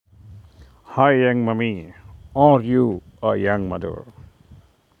Hi, young mummy. Are you a young mother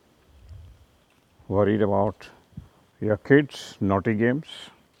worried about your kids' naughty games?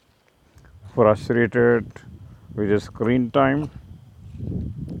 Frustrated with the screen time?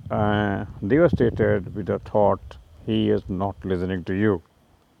 Devastated with the thought he is not listening to you?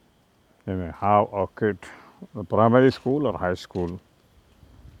 You may have a kid in primary school or high school.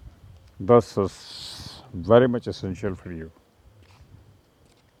 This is very much essential for you.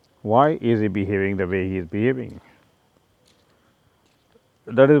 Why is he behaving the way he is behaving?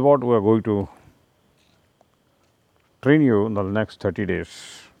 That is what we are going to train you in the next 30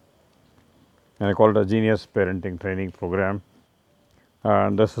 days. And I call it a Genius Parenting Training Program.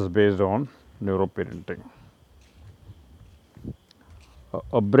 And this is based on neuroparenting,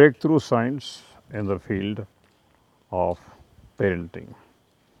 a breakthrough science in the field of parenting.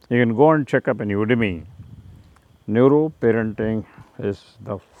 You can go and check up in Udemy. Neuroparenting is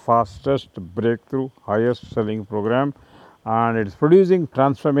the fastest breakthrough, highest selling program, and it's producing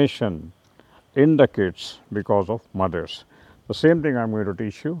transformation in the kids because of mothers. The same thing I'm going to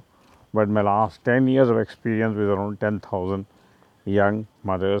teach you, but my last 10 years of experience with around 10,000 young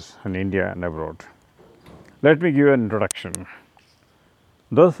mothers in India and abroad. Let me give you an introduction.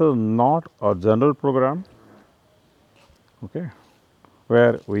 This is not a general program, okay,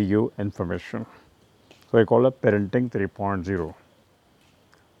 where we give information. So I call it Parenting 3.0.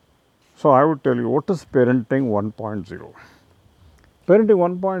 So I would tell you what is Parenting 1.0.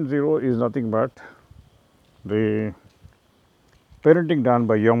 Parenting 1.0 is nothing but the parenting done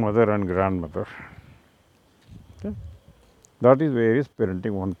by your mother and grandmother. Okay? That is where is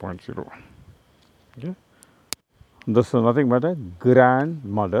Parenting 1.0. Okay? This is nothing but a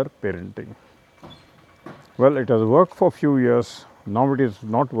grandmother parenting. Well, it has worked for a few years. Now it is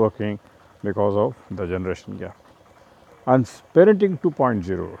not working because of the generation gap. And Parenting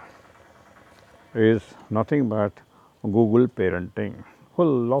 2.0 is nothing but Google parenting,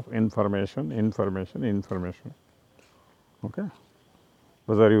 full of information. Okay,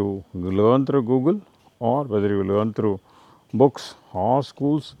 whether you learn through Google or whether you learn through books or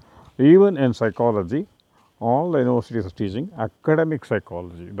schools, even in psychology, all the universities are teaching academic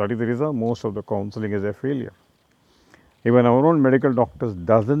psychology. That is the reason most of the counseling is a failure. Even our own medical doctors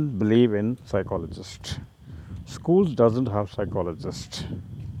doesn't believe in psychologists. Schools doesn't have psychologists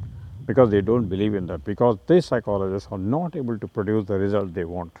because they don't believe in that, because these psychologists are not able to produce the result they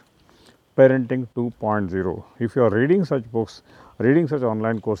want. Parenting 2.0. If you are reading such books, reading such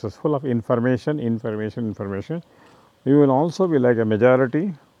online courses full of information, you will also be like a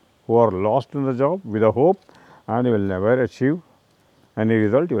majority who are lost in the job with a hope, and you will never achieve any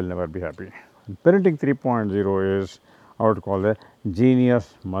result, you will never be happy. Parenting 3.0 is, I would call it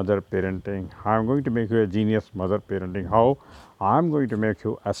genius mother parenting. I am going to make you a genius mother parenting. How? I am going to make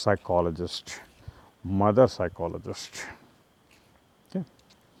you a psychologist, mother psychologist. Okay.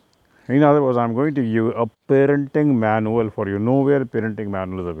 In other words, I am going to give you a parenting manual for you. Nowhere parenting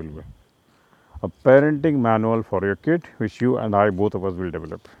manual is available. A parenting manual for your kid, which you and I, both of us, will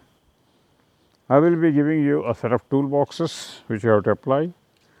develop. I will be giving you a set of toolboxes which you have to apply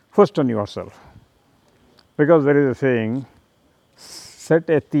first on yourself. Because there is a saying, set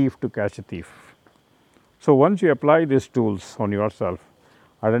a thief to catch a thief. So once you apply these tools on yourself,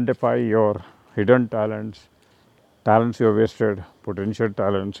 identify your hidden talents, talents you have wasted, potential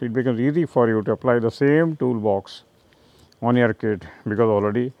talents, it becomes easy for you to apply the same toolbox on your kid, because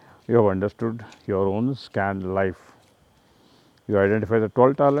already you have understood your own scanned life. You identify the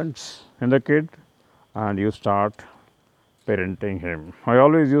 12 talents in the kid and you start parenting him. I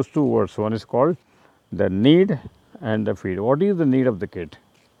always use two words. One is called the need and the feed. What is the need of the kid?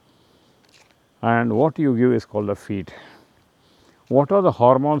 And what you give is called the feed. What are the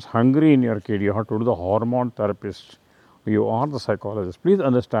hormones hungry in your kid? You have to do the hormone therapist. You are the psychologist. Please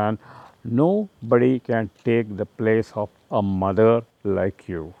understand, nobody can take the place of a mother like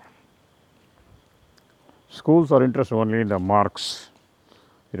you. Schools are interested only in the marks,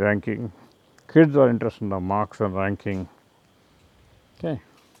 ranking. Kids are interested in the marks and ranking. Okay.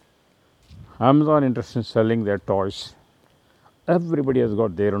 Amazon interested in selling their toys. Everybody has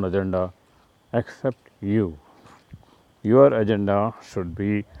got their own agenda except you. Your agenda should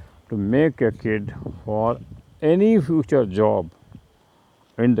be to make a kid for any future job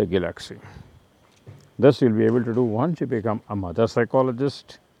in the galaxy. This you'll be able to do once you become a mother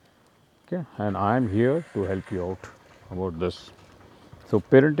psychologist. Okay, and I am here to help you out about this. So,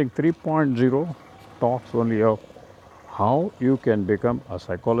 Parenting 3.0 talks only of how you can become a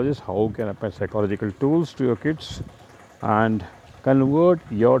psychologist, how you can apply psychological tools to your kids and convert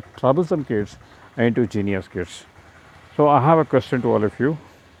your troublesome kids into genius kids. So, I have a question to all of you.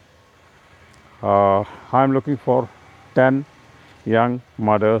 I am looking for 10 young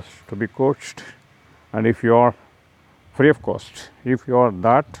mothers to be coached, and if you are free of cost, if you are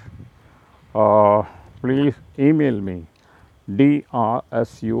that, please email me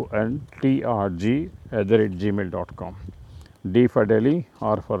drsuntrg@gmail.com. D for Delhi,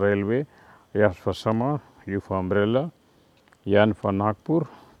 R for railway, S for summer, U for umbrella, N for Nagpur,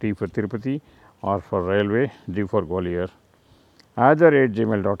 T for Tirupati, R for railway, G for Gwalior.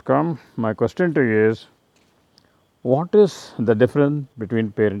 @gmail.com. My question to you is, what is the difference between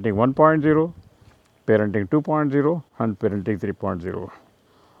parenting 1.0, parenting 2.0, and parenting 3.0?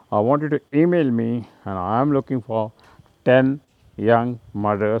 I want you to email me, and I am looking for 10 young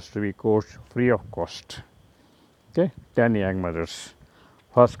mothers to be coached free of cost. Okay, 10 young mothers,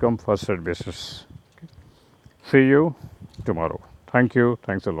 first come, first served basis. Okay. See you tomorrow. Thank you.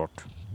 Thanks a lot.